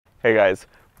Hey guys,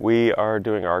 we are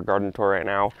doing our garden tour right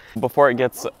now. Before it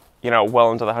gets,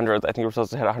 well into the hundreds, I think we're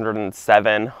supposed to hit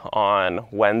 107 on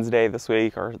Wednesday this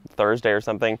week or Thursday or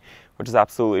something, which is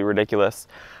absolutely ridiculous.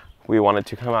 We wanted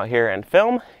to come out here and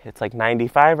film. It's like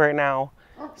 95 right now,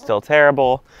 still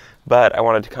terrible, but I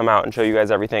wanted to come out and show you guys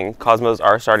everything. Cosmos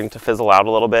are starting to fizzle out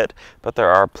a little bit, but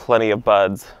there are plenty of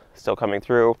buds still coming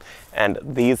through, and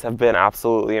these have been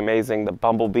absolutely amazing. The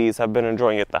bumblebees have been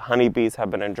enjoying it, the honeybees have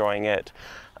been enjoying it.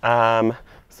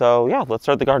 So yeah, let's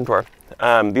start the garden tour.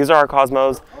 These are our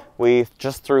cosmos. We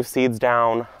just threw seeds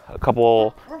down a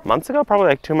couple months ago, probably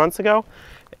like 2 months ago,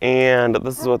 and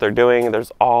this is what they're doing.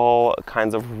 There's all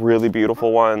kinds of really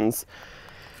beautiful ones,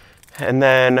 and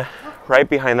then right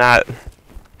behind that,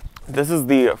 this is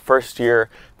the first year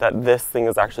that this thing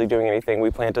is actually doing anything.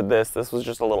 We planted this. This was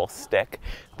just a little stick.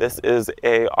 This is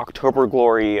a October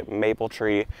Glory maple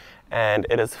tree, and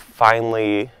it is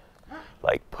finally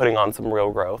like putting on some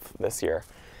real growth this year.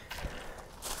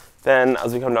 Then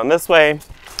as we come down this way,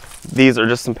 these are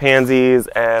just some pansies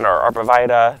and our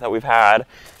arborvitae that we've had,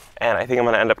 and I think I'm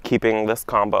going to end up keeping this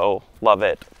combo. Love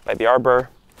it by the arbor.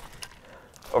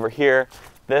 Over here,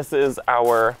 this is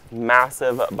our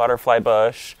massive butterfly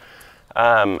bush.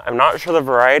 I'm not sure the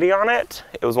variety on it.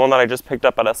 It was one that I just picked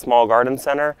up at a small garden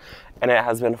center, and it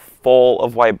has been full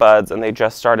of white buds, and they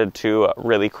just started to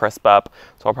really crisp up.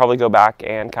 So I'll probably go back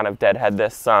and kind of deadhead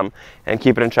this some and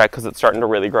keep it in check because it's starting to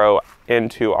really grow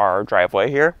into our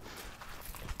driveway here.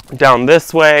 Down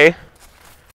this way,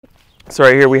 so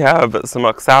right here we have some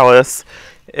oxalis.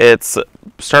 It's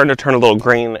starting to turn a little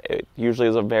green. It usually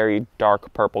is a very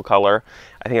dark purple color.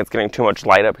 I think it's getting too much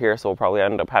light up here, so we'll probably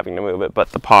end up having to move it,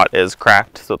 but the pot is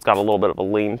cracked, so it's got a little bit of a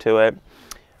lean to it.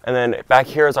 And then back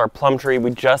here is our plum tree. We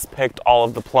just picked all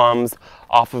of the plums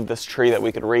off of this tree that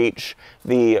we could reach.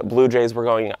 The blue jays were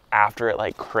going after it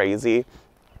like crazy,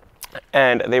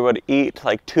 and they would eat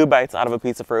like 2 bites out of a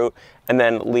piece of fruit and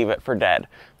then leave it for dead.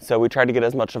 So we tried to get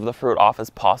as much of the fruit off as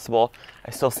possible.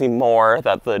 I still see more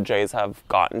that the jays have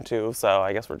gotten to, so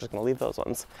I guess we're just gonna leave those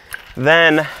ones.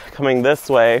 Then coming this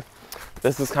way,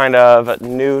 this is kind of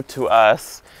new to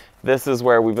us. This is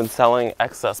where we've been selling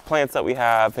excess plants that we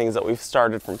have, things that we've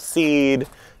started from seed,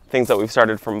 things that we've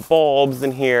started from bulbs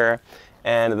in here.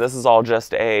 And this is all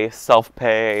just a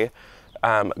self-pay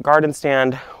garden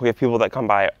stand. We have people that come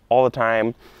by all the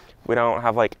time. We don't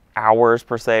have like hours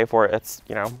per se for it. It's,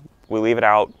 we leave it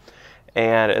out,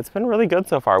 and it's been really good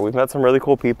so far. We've met some really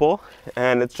cool people,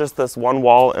 and it's just this one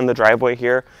wall in the driveway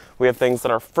here. We have things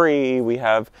that are free. We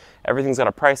have, everything's got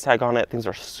a price tag on it. Things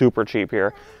are super cheap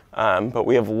here. But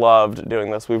we have loved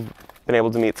doing this. We've been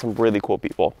able to meet some really cool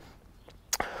people.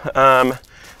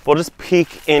 We'll just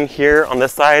peek in here on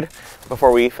this side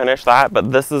before we finish that,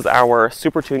 but this is our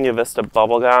Super Tunia Vista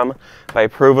Bubblegum by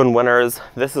Proven Winners.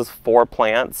 This is 4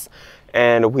 plants,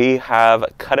 and we have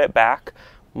cut it back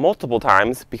multiple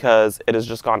times because it has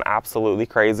just gone absolutely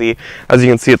crazy. As you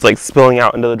can see, it's like spilling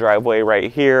out into the driveway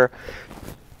right here,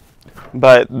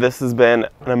 but this has been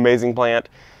an amazing plant.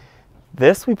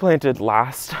 This we planted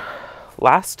last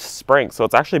spring, so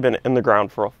it's actually been in the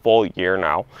ground for a full year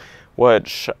now,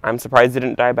 which I'm surprised it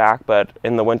didn't die back, but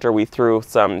in the winter we threw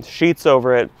some sheets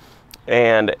over it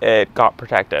and it got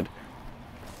protected.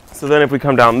 So then if we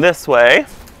come down this way,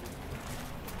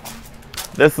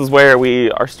 this is where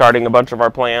we are starting a bunch of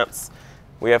our plants.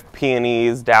 We have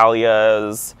peonies,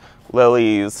 dahlias,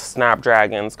 lilies,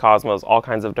 snapdragons, cosmos, all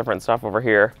kinds of different stuff over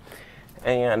here.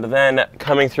 And then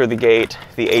coming through the gate,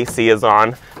 the AC is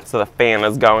on, so the fan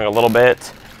is going a little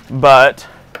bit. But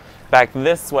back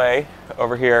this way,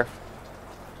 over here,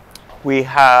 we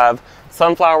have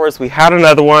sunflowers. We had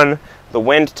another one, the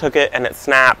wind took it and it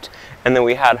snapped, and then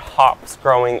we had hops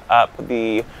growing up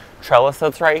the trellis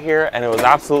that's right here, and it was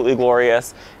absolutely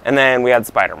glorious. And then we had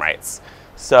spider mites.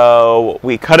 So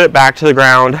we cut it back to the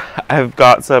ground. I've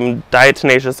got some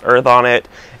diatomaceous earth on it,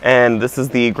 and this is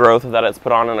the growth that it's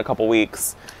put on in a couple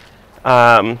weeks.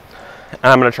 And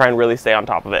I'm gonna try and really stay on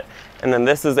top of it. And then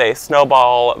this is a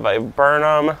snowball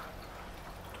viburnum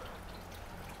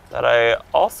that I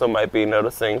also might be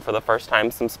noticing for the first time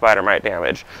some spider mite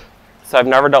damage. So I've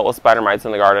never dealt with spider mites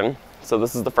in the garden, so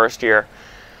this is the first year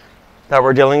that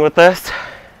we're dealing with this,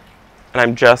 and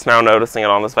I'm just now noticing it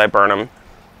on this viburnum.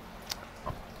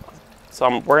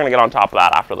 So we're gonna get on top of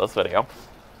that after this video.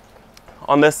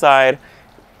 On this side,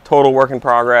 total work in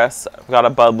progress. I've got a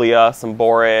buddleia, some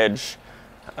borage,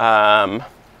 some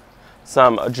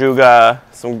ajuga,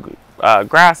 some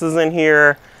grasses in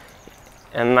here,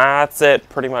 and that's it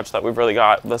pretty much that we've really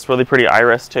got. This really pretty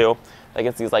iris too. That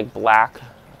gets these like black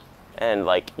and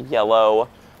like yellow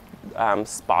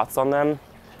spots on them.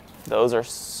 Those are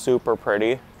super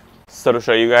pretty. So to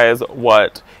show you guys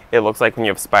what it looks like when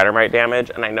you have spider mite damage,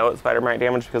 and I know it's spider mite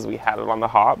damage because we had it on the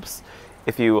hops.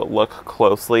 If you look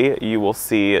closely, you will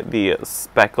see the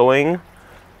speckling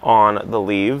on the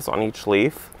leaves, on each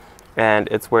leaf, and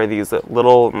it's where these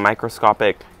little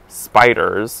microscopic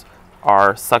spiders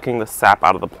are sucking the sap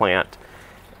out of the plant,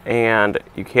 and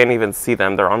you can't even see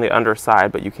them. They're on the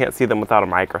underside, but you can't see them without a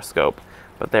microscope.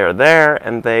 But they're there,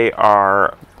 and they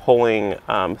are pulling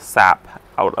sap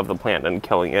out of the plant and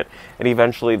killing it. And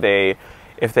eventually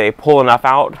if they pull enough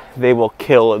out, they will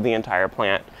kill the entire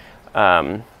plant.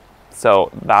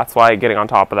 So that's why getting on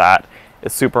top of that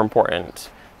is super important.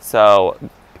 So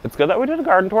it's good that we did a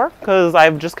garden tour, because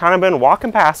I've just kind of been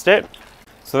walking past it.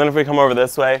 So then if we come over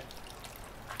this way,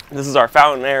 this is our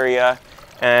fountain area,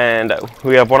 and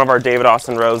we have one of our David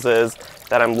Austin roses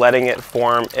that I'm letting it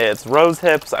form its rose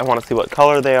hips. I want to see what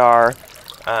color they are.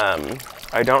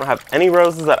 I don't have any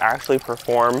roses that actually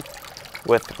perform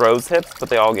with rose hips, but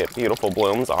they all get beautiful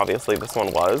blooms. Obviously this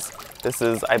one was. This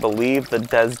is, I believe, the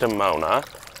Desdemona.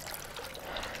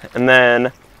 And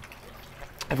then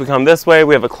if we come this way,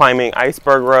 we have a climbing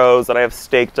iceberg rose that I have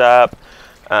staked up,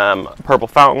 purple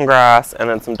fountain grass, and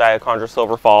then some Diachondra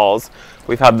silver falls.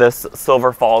 We've had this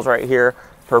silver falls right here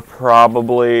for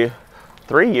probably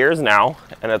 3 years now,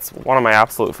 and it's one of my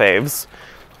absolute faves.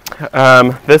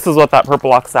 This is what that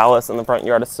purple oxalis in the front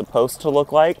yard is supposed to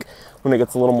look like when it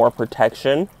gets a little more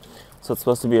protection. So it's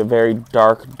supposed to be a very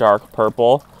dark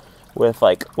purple with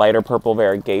like lighter purple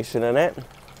variegation in it.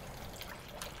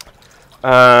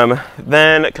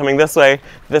 Then coming this way,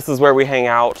 this is where we hang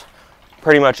out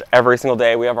pretty much every single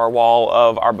day. We have our wall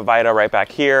of arborvitae right back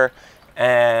here,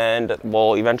 and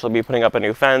we'll eventually be putting up a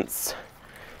new fence.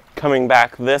 Coming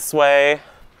back this way,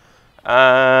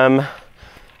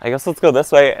 I guess let's go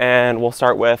this way, and we'll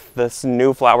start with this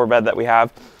new flower bed that we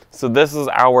have. So this is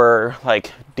our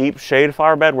like deep shade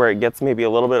flower bed where it gets maybe a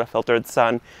little bit of filtered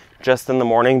sun just in the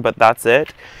morning, but that's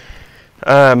it.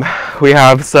 We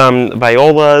have some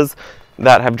violas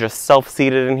that have just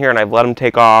self-seeded in here, and I've let them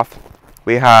take off.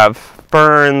 We have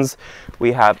ferns,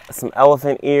 we have some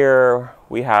elephant ear,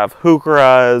 we have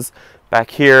heucheras.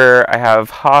 Back here I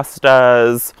have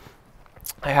hostas.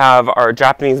 I have our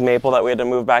Japanese maple that we had to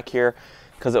move back here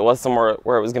because it was somewhere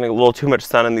where it was getting a little too much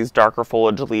sun, and these darker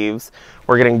foliage leaves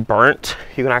were getting burnt.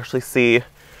 You can actually see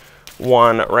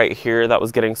one right here that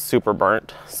was getting super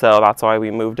burnt. So that's why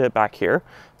we moved it back here,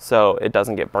 so it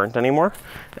doesn't get burnt anymore.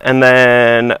 And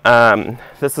then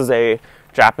this is a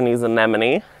Japanese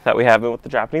anemone that we have in with the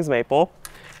Japanese maple.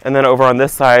 And then over on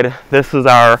this side, this is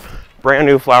our brand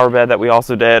new flower bed that we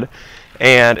also did.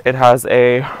 And it has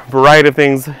a variety of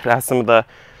things. It has some of the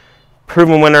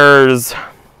proven winners.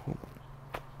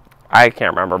 I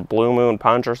can't remember, Blue Moon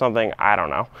Punch or something, I don't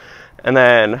know. And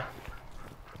then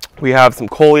we have some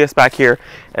coleus back here,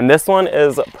 and this one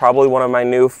is probably one of my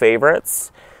new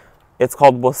favorites. It's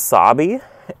called Wasabi,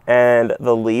 and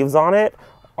the leaves on it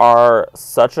are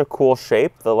such a cool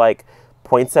shape, the like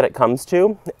points that it comes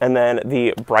to, and then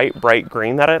the bright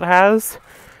green that it has.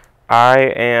 I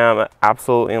am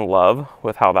absolutely in love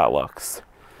with how that looks.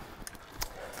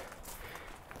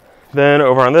 Then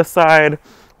over on this side,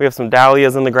 we have some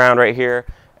dahlias in the ground right here,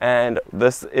 and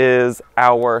this is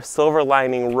our silver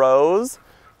lining rose,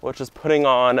 which is putting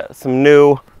on some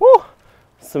new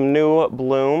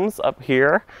blooms up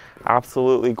here.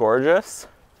 Absolutely gorgeous.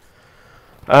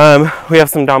 We have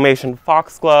some Dalmatian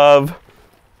foxglove.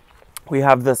 We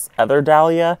have this other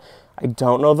dahlia. I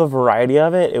don't know the variety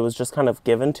of it. It was just kind of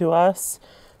given to us,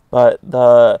 but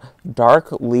the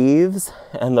dark leaves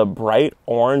and the bright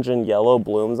orange and yellow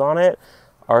blooms on it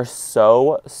are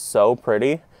so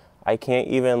pretty. I can't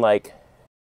even I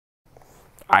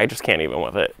just can't even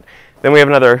with it. Then we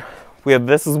have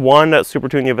this is one Super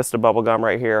Tunia Vista bubblegum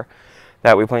right here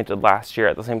that we planted last year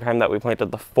at the same time that we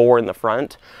planted the 4 in the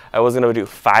front. I was gonna do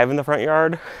 5 in the front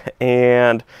yard,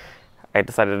 and I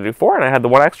decided to do 4, and I had the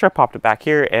 1 extra, popped it back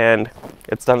here, and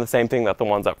it's done the same thing that the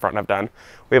ones up front have done.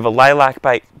 We have a lilac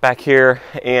back here,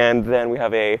 and then we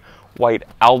have a white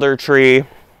alder tree.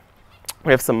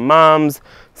 We have some mums,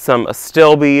 some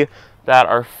astilbe that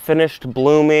are finished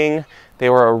blooming.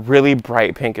 They were a really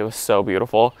bright pink. It was so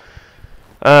beautiful.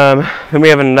 Then we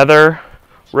have another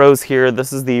rose here.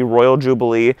 This is the Royal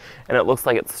Jubilee, and it looks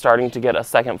like it's starting to get a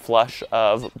second flush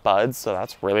of buds, so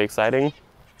that's really exciting.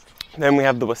 Then we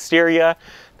have the wisteria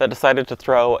that decided to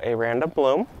throw a random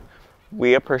bloom.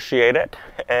 We appreciate it,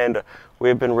 and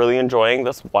we've been really enjoying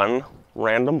this one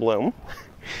random bloom.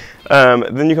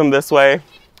 Then you come this way,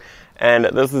 and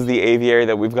this is the aviary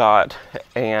that we've got,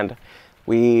 and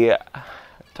we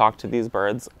talk to these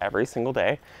birds every single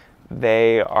day.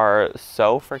 They are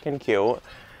so freaking cute,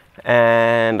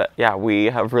 And yeah, we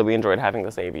have really enjoyed having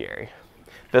this aviary.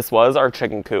 This was our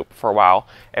chicken coop for a while,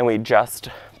 and we just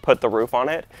put the roof on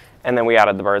it, and then we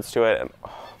added the birds to it. And oh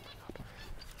my God,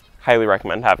 highly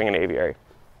recommend having an aviary.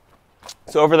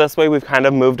 So over this way, we've kind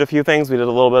of moved a few things. We did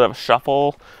a little bit of a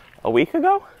shuffle a week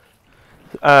ago.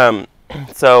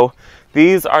 So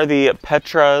these are the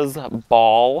Petra's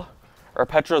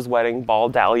wedding ball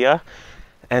dahlia,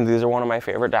 and these are one of my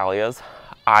favorite dahlias.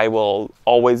 I will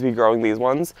always be growing these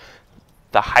ones.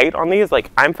 The height on these,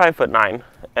 like, I'm 5'9",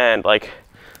 and like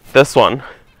this one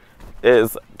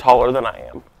is taller than I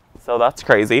am, so that's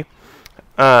crazy.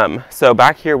 So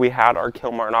back here we had our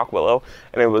Kilmarnock willow,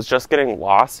 and it was just getting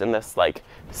lost in this like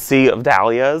sea of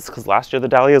dahlias, because last year the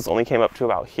dahlias only came up to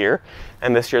about here,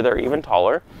 and this year they're even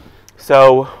taller.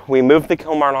 So we moved the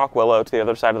Kilmarnock willow to the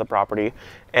other side of the property,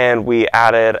 and we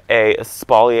added a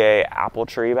espalier apple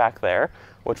tree back there,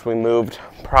 which we moved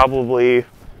probably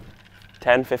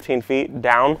 10-15 feet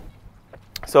down.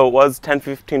 So it was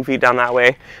 10-15 feet down that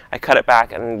way. I cut it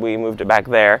back and we moved it back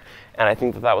there, and I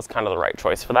think that that was kind of the right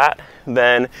choice for that.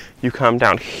 Then you come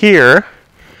down here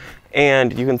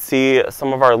and you can see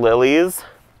some of our lilies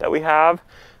that we have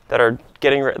that are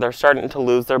they're starting to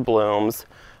lose their blooms,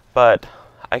 but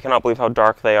I cannot believe how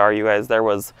dark they are, you guys. There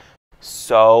was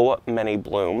so many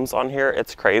blooms on here,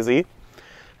 it's crazy.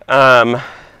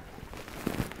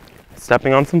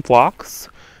 Stepping on some phlox.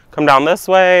 Come down this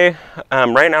way.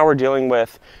 Right now we're dealing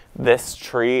with this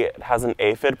tree. It has an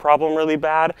aphid problem really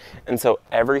bad, and so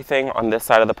everything on this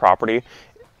side of the property,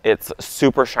 it's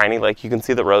super shiny. Like, you can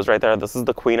see the rose right there. This is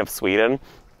the Queen of Sweden,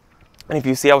 and if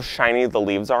you see how shiny the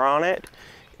leaves are on it,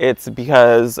 it's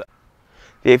because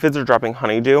the aphids are dropping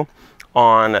honeydew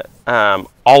on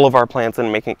all of our plants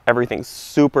and making everything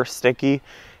super sticky.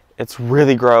 It's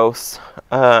really gross.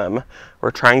 We're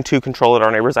trying to control it.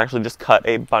 Our neighbors actually just cut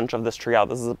a bunch of this tree out.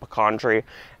 This is a pecan tree,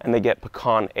 and they get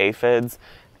pecan aphids,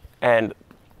 and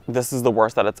this is the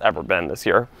worst that it's ever been this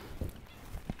year.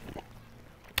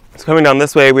 So coming down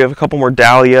this way, we have a couple more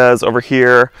dahlias over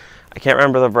here. I can't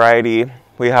remember the variety.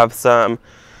 We have some,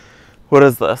 what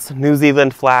is this? New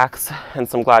Zealand flax and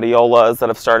some gladiolas that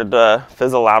have started to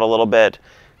fizzle out a little bit.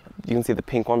 You can see the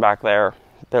pink one back there.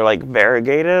 They're like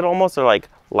variegated almost. They're like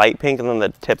light pink, and then the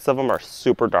tips of them are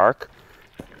super dark.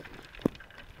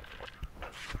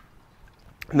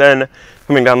 Then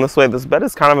coming down this way, this bed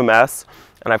is kind of a mess,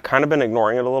 and I've kind of been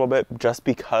ignoring it a little bit just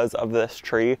because of this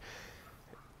tree.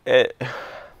 I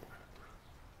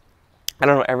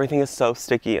don't know, everything is so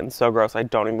sticky and so gross. I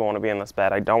don't even want to be in this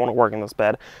bed. I don't want to work in this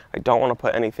bed. I don't want to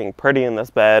put anything pretty in this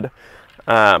bed.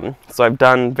 So I've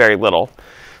done very little.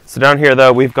 So down here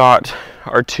though, we've got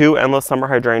our two endless summer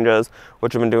hydrangeas,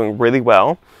 which have been doing really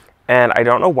well. And I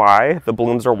don't know why the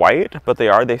blooms are white, but they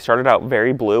are. They started out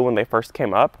very blue when they first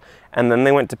came up, and then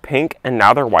they went to pink, and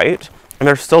now they're white. And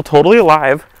they're still totally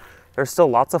alive. There's still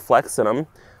lots of flecks in them,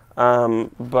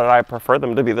 but I prefer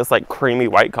them to be this like creamy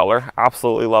white color.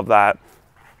 Absolutely love that.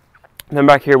 And then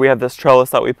back here we have this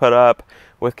trellis that we put up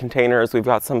with containers. We've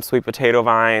got some sweet potato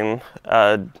vine,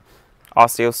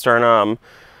 osteosternum,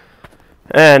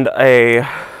 and a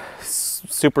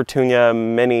Supertunia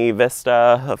mini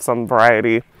vista of some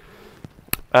variety.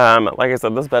 Like I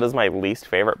said, this bed is my least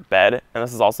favorite bed, and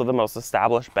this is also the most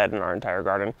established bed in our entire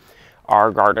garden. Our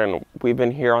garden, we've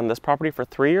been here on this property for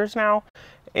 3 years now,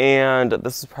 and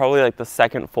this is probably like the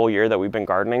second full year that we've been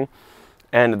gardening,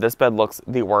 and this bed looks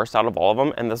the worst out of all of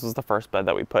them, and this was the first bed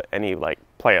that we put any like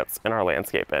plants in our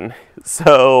landscape in.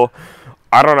 So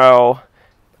I don't know,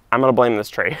 I'm gonna blame this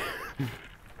tree.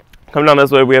 Come down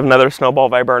this way, we have another snowball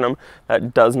viburnum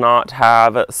that does not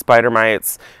have spider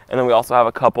mites. And then we also have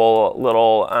a couple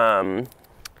little,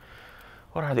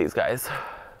 what are these guys?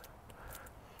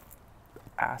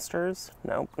 Asters?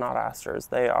 Nope, not asters.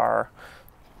 They are,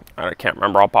 I can't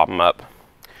remember, I'll pop them up.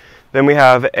 Then we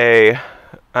have a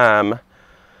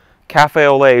cafe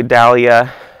au lait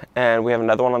dahlia, and we have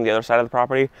another one on the other side of the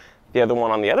property. The other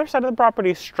one on the other side of the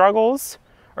property struggles.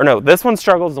 Or no, this one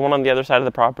struggles. The one on the other side of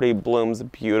the property blooms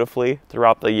beautifully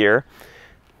throughout the year.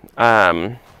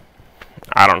 I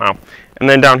don't know. And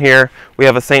then down here, we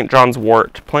have a St. John's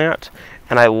wort plant.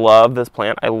 And I love this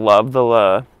plant. I love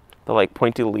the like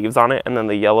pointy leaves on it, and then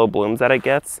the yellow blooms that it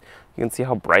gets. You can see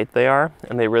how bright they are.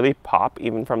 And they really pop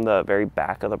even from the very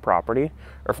back of the property.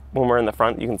 Or when we're in the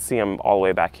front, you can see them all the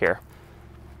way back here.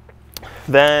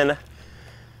 Then,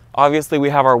 obviously, we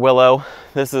have our willow.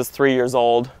 This is 3 years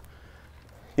old.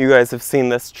 You guys have seen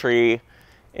this tree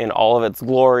in all of its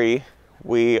glory.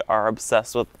 We are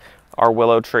obsessed with our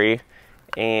willow tree,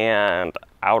 and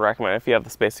I would recommend, if you have the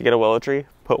space to get a willow tree,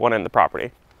 put one in the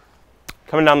property.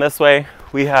 Coming down this way,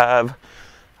 we have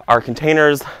our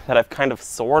containers that I've kind of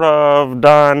sort of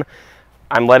done.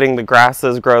 I'm letting the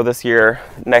grasses grow this year.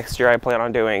 Next year I plan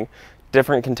on doing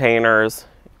different containers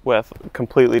with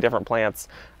completely different plants.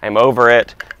 I'm over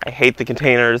it. I hate the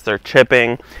containers. They're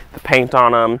chipping, the paint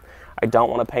on them. I don't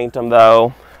want to paint them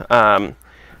though.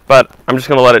 But I'm just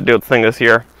gonna let it do its thing this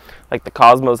year. Like the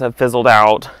cosmos have fizzled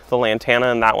out. The lantana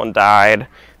and that one died.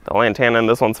 The lantana and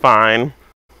this one's fine.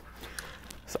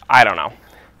 So I don't know.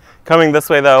 Coming this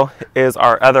way though is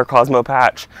our other Cosmo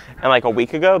patch. And like a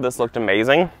week ago, this looked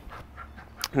amazing.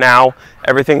 Now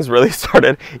everything's really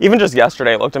started, even just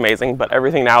yesterday it looked amazing, but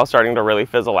everything now is starting to really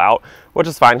fizzle out, which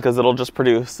is fine because it'll just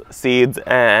produce seeds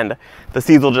and the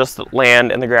seeds will just land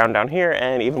in the ground down here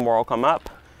and even more will come up.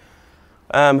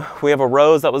 We have a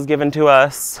rose that was given to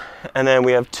us, and then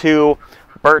we have 2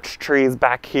 birch trees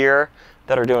back here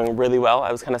that are doing really well.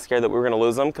 I was kind of scared that we were going to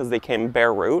lose them because they came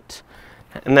bare root.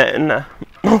 And then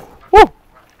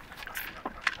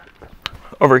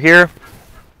over here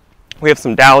we have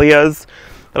some dahlias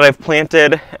that I've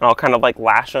planted, and I'll kind of like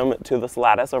lash them to this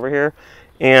lattice over here.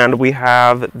 And we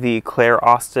have the Claire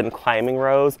Austin climbing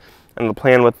rose, and the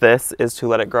plan with this is to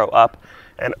let it grow up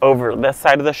and over this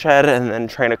side of the shed, and then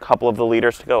train a couple of the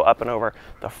leaders to go up and over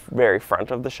the very front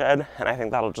of the shed, and I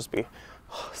think that'll just be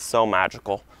so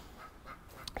magical.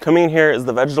 Coming in here is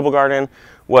the vegetable garden,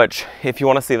 which if you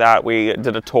want to see that, we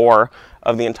did a tour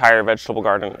of the entire vegetable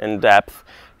garden in depth,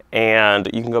 and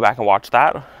you can go back and watch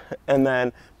that. And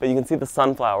then, but you can see the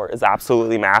sunflower is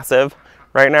absolutely massive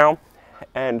right now,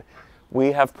 and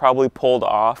we have probably pulled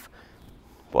off,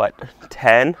 what,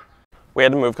 10? We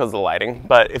had to move because of the lighting,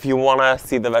 but if you want to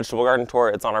see the vegetable garden tour,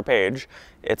 it's on our page.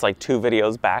 It's like 2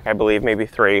 videos back, I believe, maybe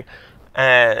 3.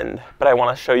 But I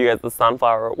want to show you guys the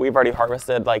sunflower. We've already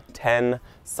harvested like 10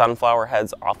 sunflower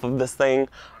heads off of this thing.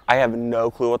 I have no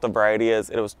clue what the variety is.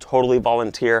 It was totally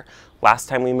volunteer. Last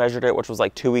time we measured it, which was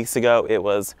like 2 weeks ago, it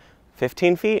was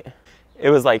 15 feet. It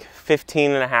was like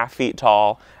 15.5 feet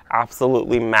tall,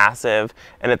 absolutely massive,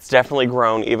 and it's definitely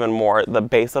grown even more. The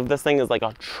base of this thing is like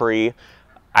a tree.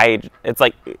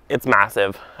 It's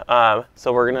massive.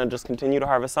 So we're gonna just continue to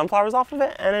harvest sunflowers off of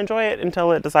it and enjoy it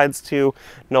until it decides to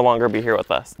no longer be here with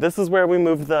us. This is where we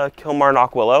moved the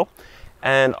Kilmarnock willow,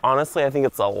 and honestly I think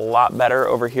it's a lot better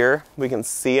over here. We can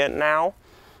see it now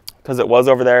because it was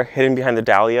over there hidden behind the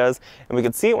dahlias, and we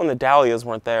could see it when the dahlias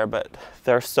weren't there, but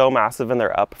they're so massive and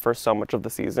they're up for so much of the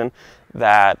season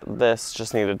that this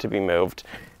just needed to be moved,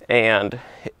 and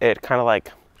it kind of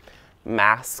like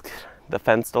masked the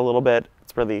fence a little bit.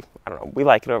 It's really, I don't know, we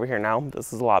like it over here now.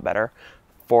 This is a lot better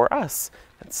for us.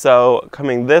 So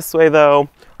coming this way though,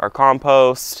 our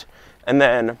compost, and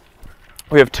then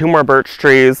we have 2 more birch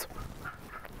trees.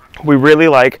 We really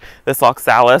like this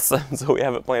oxalis, so we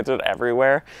have it planted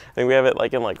everywhere. I think we have it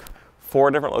like in like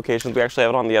 4 different locations. We actually have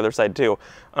it on the other side too,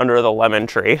 under the lemon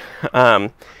tree.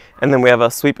 And then we have a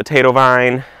sweet potato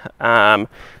vine.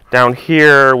 Down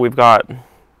here we've got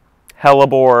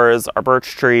hellebores, our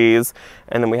birch trees,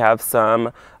 and then we have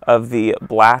some of the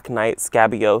Black Knight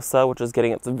Scabiosa, which is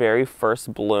getting its very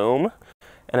first bloom.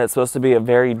 And it's supposed to be a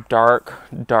very dark,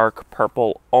 dark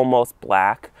purple, almost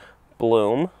black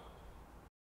bloom.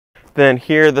 Then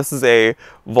here, this is a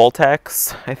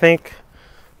Voltex, I think.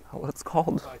 What's it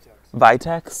called?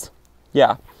 Vitex.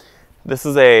 Yeah. This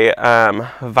is a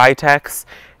Vitex,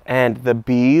 and the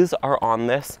bees are on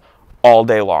this all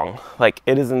day long. Like,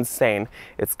 it is insane.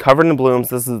 It's covered in blooms.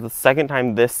 This is the 2nd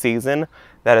time this season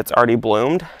that it's already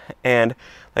bloomed, and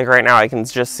like right now I can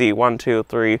just see 1, 2,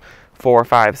 3, 4,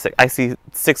 5, 6. I see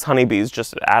 6 honeybees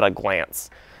just at a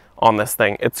glance on this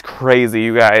thing. It's crazy,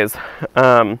 you guys.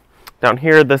 Down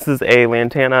here, this is a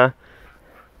lantana.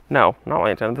 No, not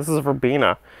lantana. This is a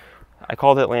verbena. I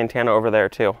called it lantana over there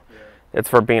too. Yeah. It's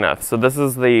verbena. So this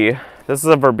is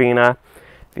a verbena.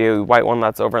 The white one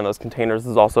that's over in those containers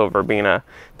is also a verbena.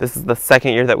 This is the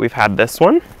 2nd year that we've had this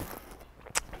one.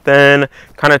 Then,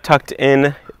 kind of tucked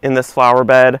in this flower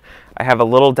bed, I have a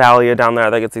little dahlia down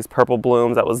there that gets these purple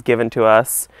blooms that was given to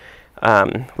us.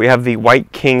 We have the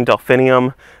White King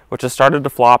Delphinium, which has started to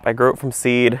flop. I grew it from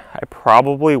seed. I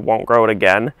probably won't grow it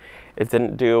again. It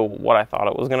didn't do what I thought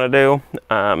it was going to do.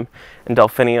 And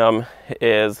Delphinium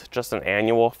is just an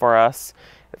annual for us.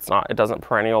 It doesn't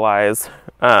perennialize.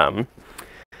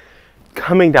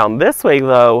 Coming down this way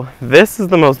though, this is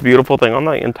the most beautiful thing on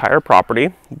the entire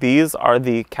property. These are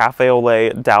the Cafe au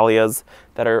lait dahlias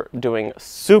that are doing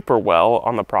super well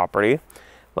on the property.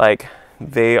 Like,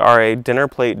 they are a dinner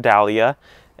plate dahlia,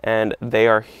 and they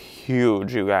are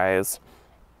huge, you guys.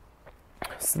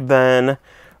 So then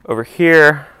over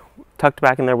here, tucked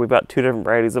back in there, we've got 2 different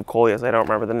varieties of coleus. I don't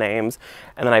remember the names.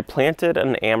 And then I planted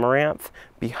an amaranth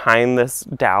behind this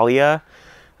dahlia.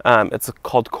 It's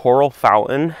called Coral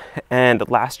Fountain, and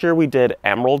last year we did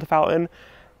Emerald Fountain,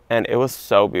 and it was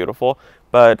so beautiful.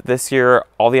 But this year,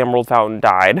 all the Emerald Fountain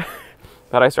died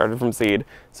that I started from seed.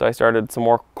 So I started some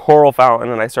more Coral Fountain,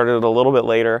 and I started it a little bit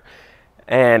later.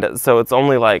 And so it's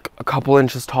only like a couple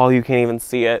inches tall, you can't even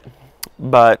see it.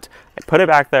 But I put it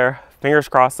back there, fingers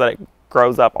crossed that it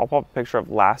grows up. I'll pop a picture of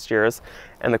last year's,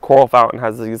 and the Coral Fountain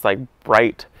has these like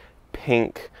bright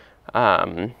pink,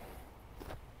 well,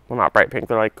 not bright pink,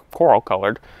 they're like coral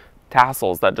colored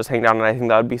tassels that just hang down, and I think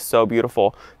that would be so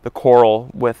beautiful, the coral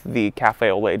with the cafe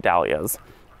au lait dahlias.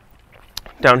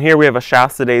 Down here we have a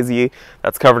Shasta daisy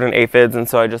that's covered in aphids, and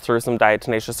so I just threw some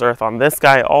diatomaceous earth on this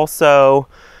guy also.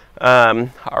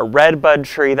 Our red bud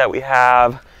tree that we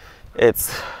have,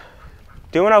 it's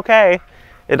doing okay.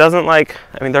 It doesn't like,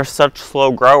 I mean, they're such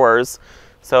slow growers,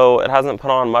 so it hasn't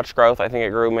put on much growth. I think it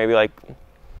grew maybe like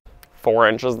 4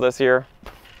 inches this year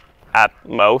at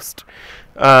most.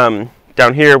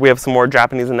 Down here we have some more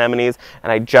Japanese anemones,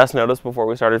 and I just noticed before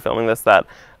we started filming this that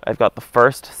I've got the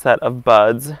first set of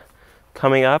buds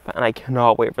coming up, and I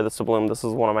cannot wait for this to bloom. This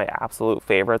was one of my absolute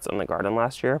favorites in the garden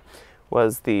last year,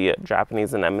 was the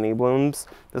Japanese anemone blooms.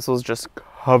 This was just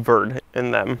covered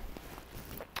in them.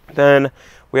 Then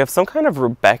we have some kind of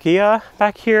rudbeckia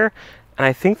back here, and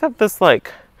I think that this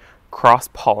like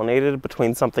cross-pollinated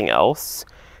between something else,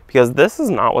 because this is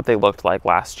not what they looked like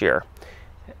last year.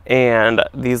 And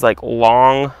these like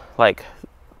long like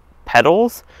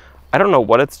petals, I don't know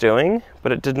what it's doing,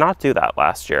 but it did not do that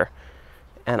last year,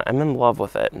 and I'm in love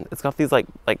with it. It's got these like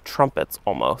trumpets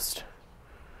almost.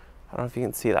 I don't know if you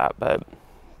can see that, but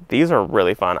these are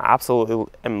really fun. Absolutely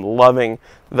am loving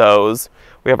those.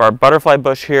 We have our butterfly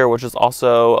bush here, which is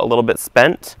also a little bit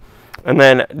spent. And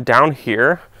then down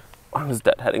here, I was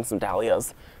deadheading some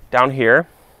dahlias. Down here,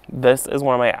 this is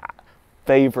one of my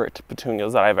favorite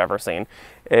petunias that I've ever seen.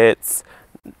 It's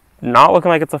not looking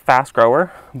like it's a fast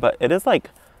grower, but it is like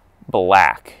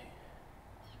black.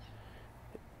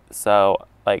 So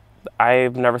like,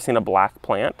 I've never seen a black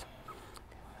plant.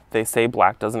 They say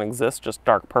black doesn't exist, just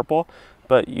dark purple.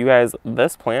 But you guys,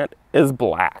 this plant is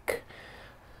black.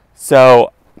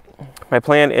 So my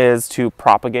plan is to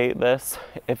propagate this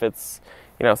if it's,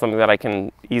 you know, something that I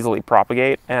can easily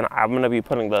propagate, and I'm going to be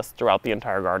putting this throughout the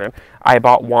entire garden. I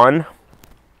bought one,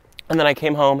 and then I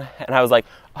came home and I was like,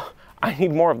 oh, I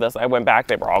need more of this. I went back,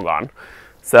 they were all gone.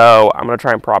 So I'm going to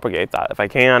try and propagate that if I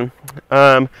can.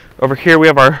 Over here we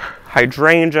have our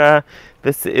hydrangea.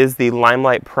 This is the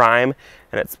Limelight Prime,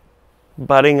 and it's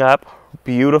budding up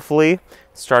beautifully,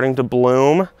 starting to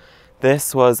bloom.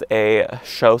 This was a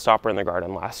showstopper in the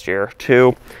garden last year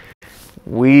too.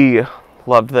 We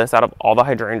loved this. Out of all the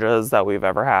hydrangeas that we've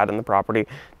ever had in the property,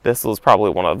 this was probably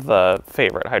one of the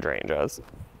favorite hydrangeas.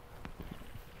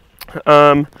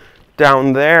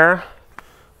 Down there,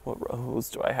 what rows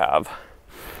do I have?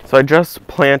 So I just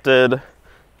planted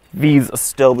these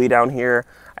astilbe down here.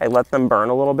 I let them burn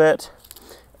a little bit,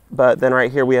 but then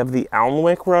right here we have the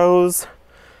Alnwick rose.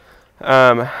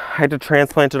 I had to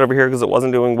transplant it over here because it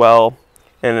wasn't doing well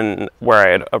in where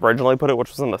I had originally put it, which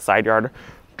was in the side yard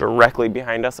directly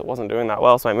behind us. It wasn't doing that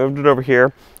well, so I moved it over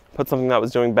here, put something that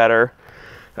was doing better.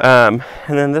 And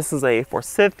then this is a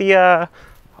forsythia.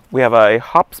 We have a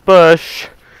hops bush.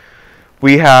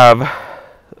 We have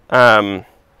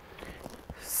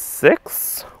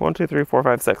 6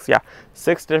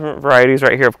 different varieties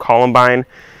right here of columbine.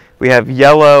 We have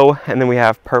yellow, and then we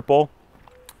have purple.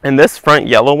 And this front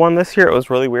yellow one this year, it was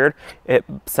really weird. It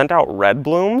sent out red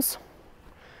blooms.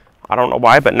 I don't know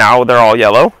why, but now they're all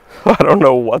yellow. I don't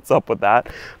know what's up with that.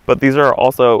 But these are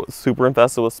also super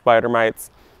infested with spider mites,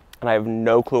 and I have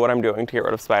no clue what I'm doing to get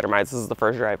rid of spider mites. This is the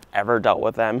first year I've ever dealt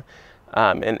with them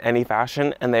in any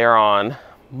fashion, and they are on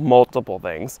multiple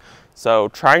things. So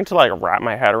trying to like wrap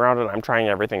my head around it, I'm trying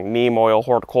everything: neem oil,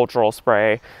 horticultural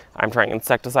spray, I'm trying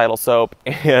insecticidal soap,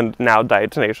 and now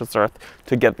diatomaceous earth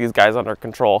to get these guys under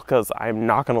control, because I'm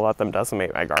not going to let them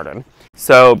decimate my garden.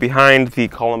 So behind the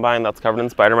columbine that's covered in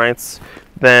spider mites,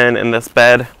 then in this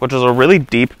bed, which is a really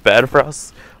deep bed for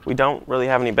us, we don't really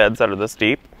have any beds that are this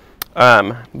deep,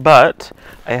 but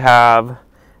I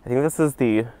think this is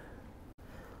the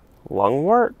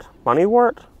lungwort,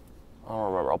 moneywort. I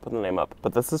don't remember, I'll put the name up,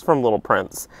 but this is from Little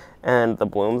Prince, and the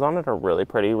blooms on it are really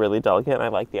pretty, really delicate, and I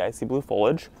like the icy blue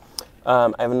foliage.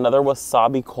 I have another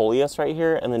wasabi coleus right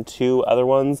here, and then 2 other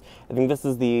ones. I think this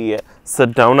is the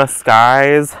Sedona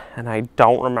Skies, and I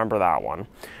don't remember that one.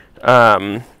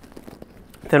 Then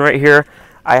right here,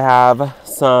 I have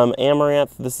some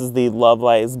amaranth. This is the Love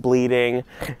Lies Bleeding.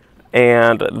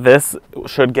 and this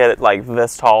should get like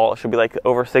this tall. It should be like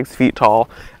over 6 feet tall,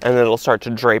 and then it'll start to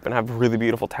drape and have really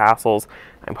beautiful tassels.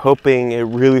 I'm hoping it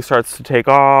really starts to take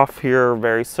off here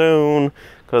very soon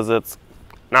because it's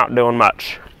not doing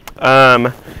much.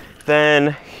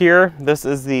 Then here, this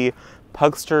is the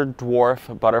Pugster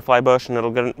dwarf butterfly bush, and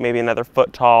it'll get maybe another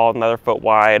foot tall, another foot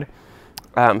wide.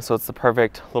 So it's the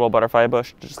perfect little butterfly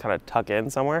bush to just kind of tuck in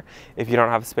somewhere if you don't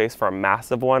have space for a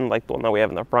massive one like the one that we have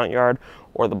in the front yard,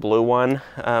 or the blue one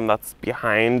that's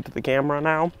behind the camera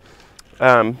now.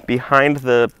 Behind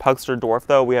the Pugster dwarf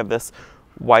though, we have this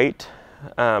white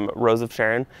Rose of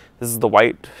Sharon. This is the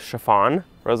white chiffon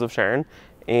Rose of Sharon,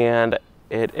 and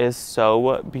it is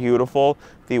so beautiful.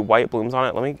 The white blooms on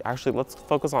it. Let's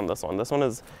focus on this one. This one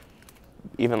is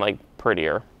even like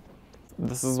prettier.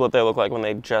 This is what they look like when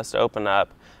they just open up.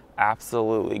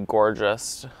 Absolutely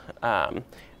gorgeous. And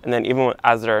then even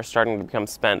as they're starting to become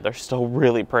spent, they're still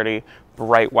really pretty,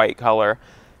 bright white color.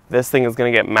 This thing is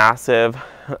gonna get massive.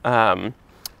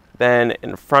 Then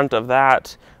in front of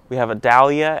that, we have a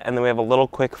dahlia, and then we have a little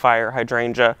quick fire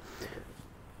hydrangea,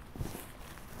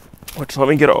 which, let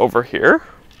me get over here.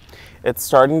 It's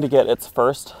starting to get its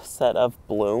first set of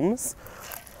blooms.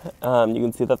 You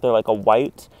can see that they're like a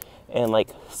white and like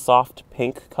soft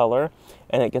pink color,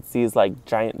 and it gets these like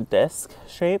giant disc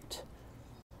shaped.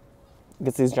 It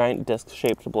gets these giant disc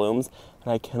shaped blooms,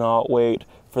 and I cannot wait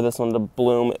for this one to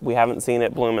bloom. We haven't seen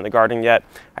it bloom in the garden yet.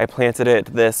 I planted it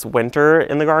this winter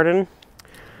in the garden.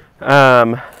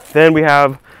 Then we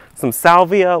have some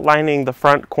salvia lining the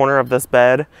front corner of this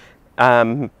bed.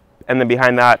 And then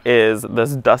behind that is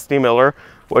this Dusty Miller,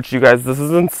 which, you guys, this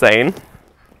is insane.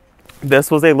 This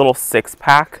was a little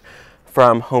 6-pack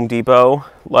from Home Depot,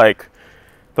 like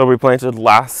that we planted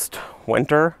last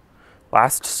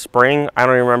spring, I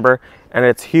don't even remember, and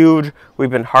it's huge. We've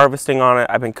been harvesting on it.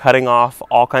 I've been cutting off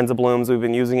all kinds of blooms. We've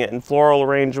been using it in floral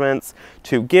arrangements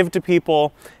to give to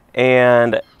people,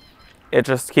 and it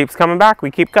just keeps coming back.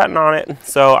 We keep cutting on it,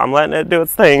 so I'm letting it do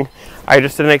its thing. I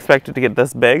just didn't expect it to get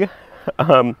this big.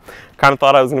 Kind of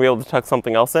thought I was gonna be able to tuck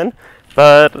something else in,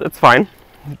 but it's fine.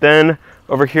 Then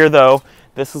over here though,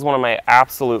 this is one of my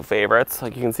absolute favorites.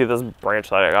 Like, you can see this branch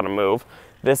that I gotta move.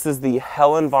 This is the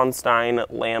Helen von Stein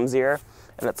lamb's ear,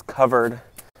 and it's covered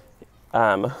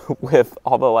with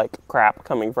all the like crap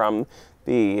coming from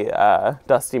the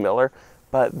Dusty Miller,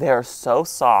 but they're so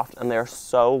soft and they're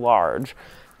so large,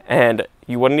 and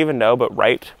you wouldn't even know, but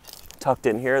right tucked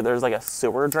in here, there's like a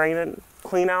sewer drain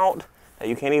clean out that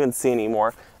you can't even see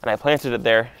anymore, and I planted it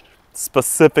there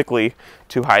specifically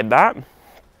to hide that.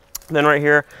 Then right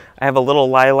here, I have a little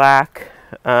lilac.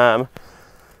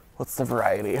 What's the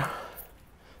variety?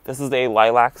 This is a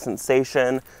lilac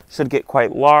sensation. Should get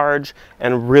quite large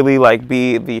and really like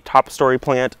be the top story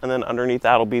plant. And then underneath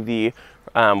that'll be the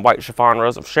white chiffon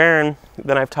Rose of Sharon.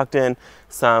 Then I've tucked in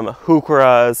some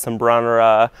heucheras, some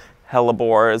brunnera,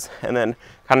 hellebores, and then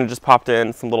kind of just popped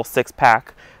in some little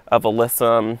 6-pack of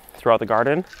alyssum throughout the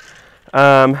garden.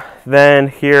 Then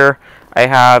here I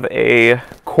have a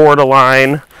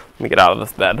cordyline. Let me get out of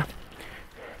this bed.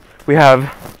 We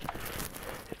have,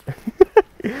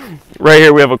 right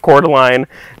here we have a cordyline,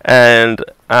 and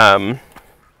I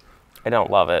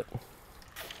don't love it,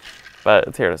 but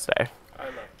it's here to stay. I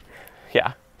love it.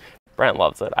 Yeah, Brent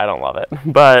loves it. I don't love it,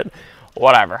 but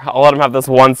whatever. I'll let him have this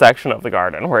one section of the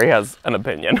garden where he has an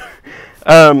opinion.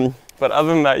 But other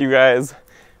than that, you guys,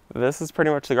 this is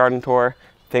pretty much the garden tour.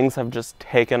 Things have just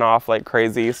taken off like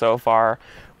crazy so far.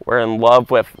 We're in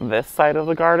love with this side of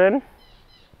the garden,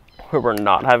 where we're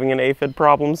not having an aphid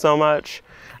problem so much.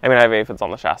 I mean, I have aphids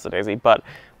on the Shasta Daisy, but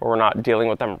where we're not dealing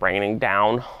with them raining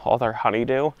down all their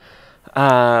honeydew.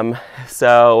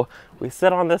 So we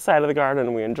sit on this side of the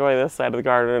garden, we enjoy this side of the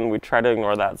garden, we try to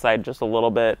ignore that side just a little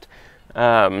bit.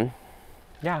 Yeah,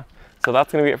 so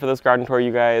that's gonna be it for this garden tour,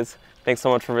 you guys. Thanks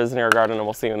so much for visiting our garden, and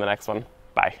we'll see you in the next one.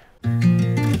 Bye.